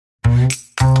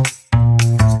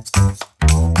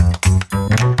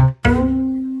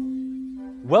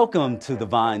Welcome to the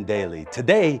Vine Daily.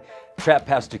 Today, Trap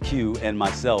Pastor Q and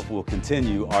myself will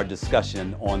continue our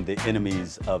discussion on the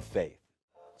enemies of faith.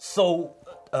 So,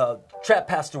 Trap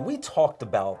Pastor, we talked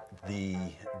about the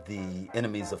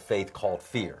enemies of faith called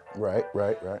fear. Right.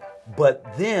 But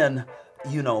then,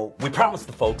 you know, we promised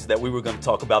the folks that we were going to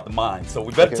talk about the mind, so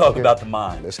we better talk about the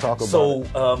mind. Let's talk about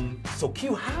it. So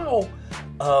Q, how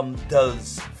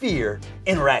does fear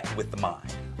interact with the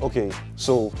mind? Okay,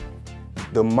 so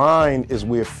the mind is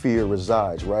where fear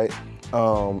resides, right?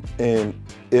 And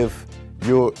if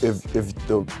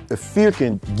fear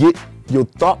can get your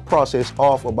thought process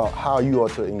off about how you are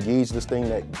to engage this thing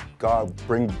that God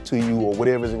brings to you or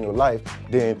whatever's in your life,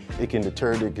 then it can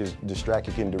deter, it can distract,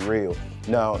 it can derail.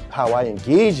 Now, how I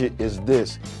engage it is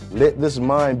this: let this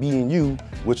mind be in you,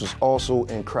 which is also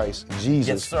in Christ Jesus.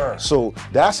 Yes, sir. So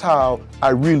that's how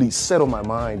I really settle my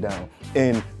mind down.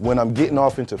 And when I'm getting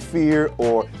off into fear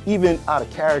or even out of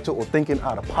character or thinking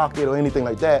out of pocket or anything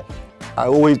like that,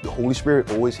 the Holy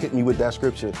Spirit always hit me with that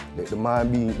scripture, that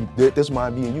this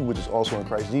mind be in you, which is also in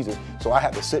Christ Jesus. So I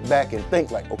have to sit back and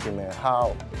think like, okay, man,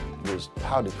 how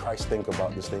did Christ think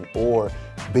about this thing? Or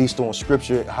based on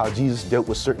scripture, how Jesus dealt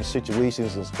with certain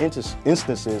situations and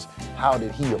instances, how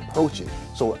did he approach it?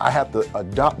 So I have to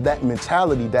adopt that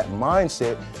mentality, that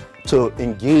mindset, to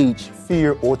engage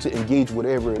fear or to engage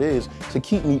whatever it is to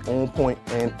keep me on point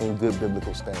and in good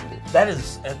biblical standard. That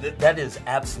is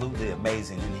absolutely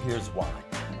amazing, and here's why.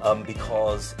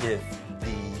 Because if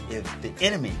the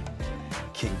enemy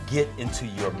can get into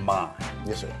your mind,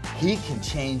 yes, sir, he can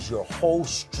change your whole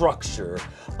structure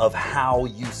of how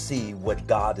you see what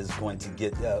God is going to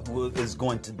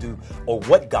do, or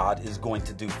what God is going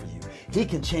to do for you. He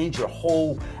can change your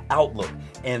whole outlook,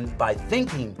 and by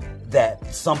thinking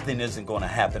that something isn't going to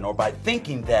happen, or by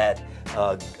thinking that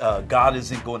God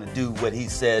isn't going to do what he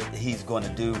said he's going to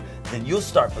do, then you'll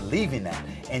start believing that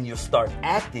and you'll start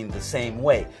acting the same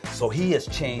way. So he has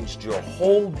changed your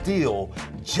whole deal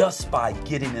just by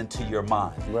getting into your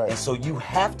mind. Right. And so you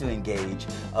have to engage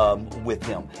with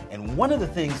him. And one of the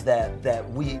things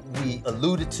that we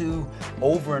alluded to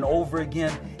over and over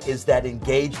again is that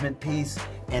engagement piece.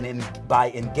 And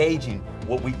by engaging,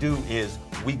 what we do is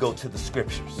we go to the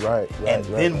scriptures,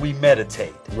 then we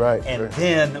meditate,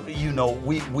 then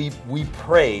we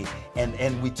pray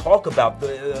and we talk about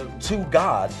to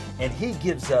God, and he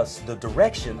gives us the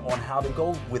direction on how to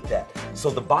go with that. So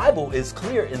the Bible is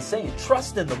clear in saying,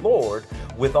 trust in the Lord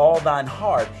with all thine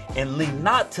heart and lean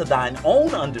not to thine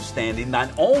own understanding,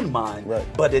 thine own mind,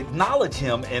 but acknowledge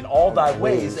him in all thy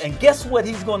ways. And guess what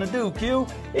he's going to do, Q?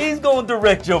 He's going to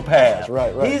direct your path.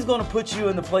 He's going to put you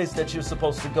in the place that you're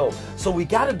supposed to go. So we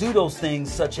got to do those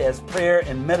things such as prayer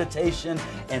and meditation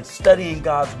and studying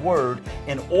God's word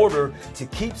in order to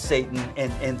keep Satan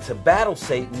and to battle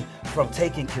Satan from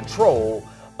taking control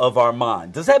of our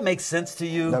mind. Does that make sense to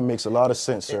you? That makes a lot of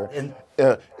sense, sir. And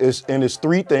it's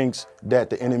three things that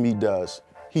the enemy does.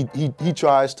 He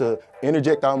tries to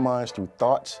interject our minds through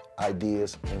thoughts,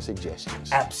 ideas, and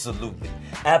suggestions.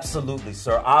 Absolutely,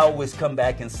 sir. I always come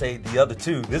back and say the other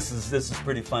two. This is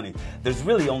pretty funny. There's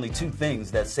really only two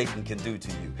things that Satan can do to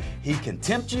you. He can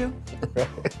tempt you,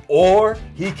 or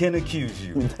he can accuse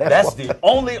you. That's the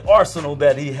only arsenal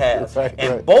that he has.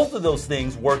 And both of those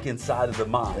things work inside of the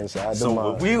mind. So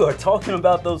when we are talking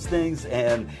about those things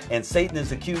and Satan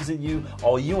is accusing you,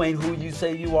 oh, you ain't who you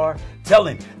say you are, tell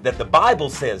him that the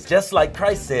Bible says, just like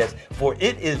Christ says, for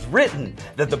it is written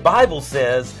that the Bible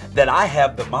says that I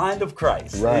have the mind of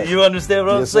Christ. You understand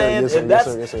what I'm saying? Yes,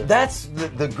 sir. And that's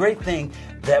the great thing,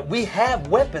 that we have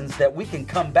weapons that we can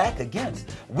come back against.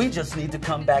 We just need to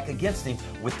come back against him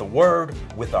with the word,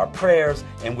 with our prayers,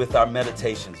 and with our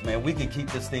meditations. Man, we can keep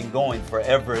this thing going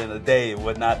forever and a day and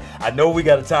whatnot. I know we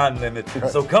got a time limit.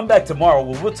 So come back tomorrow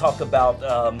where we'll talk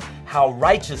about how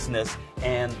righteousness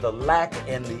and the lack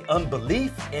and the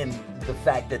unbelief in the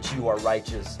fact that you are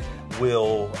righteous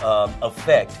will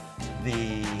affect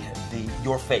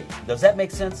your faith. Does that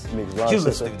make sense? It makes a lot of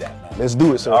sense. Let's do that, man. Let's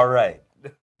do it, sir. All right.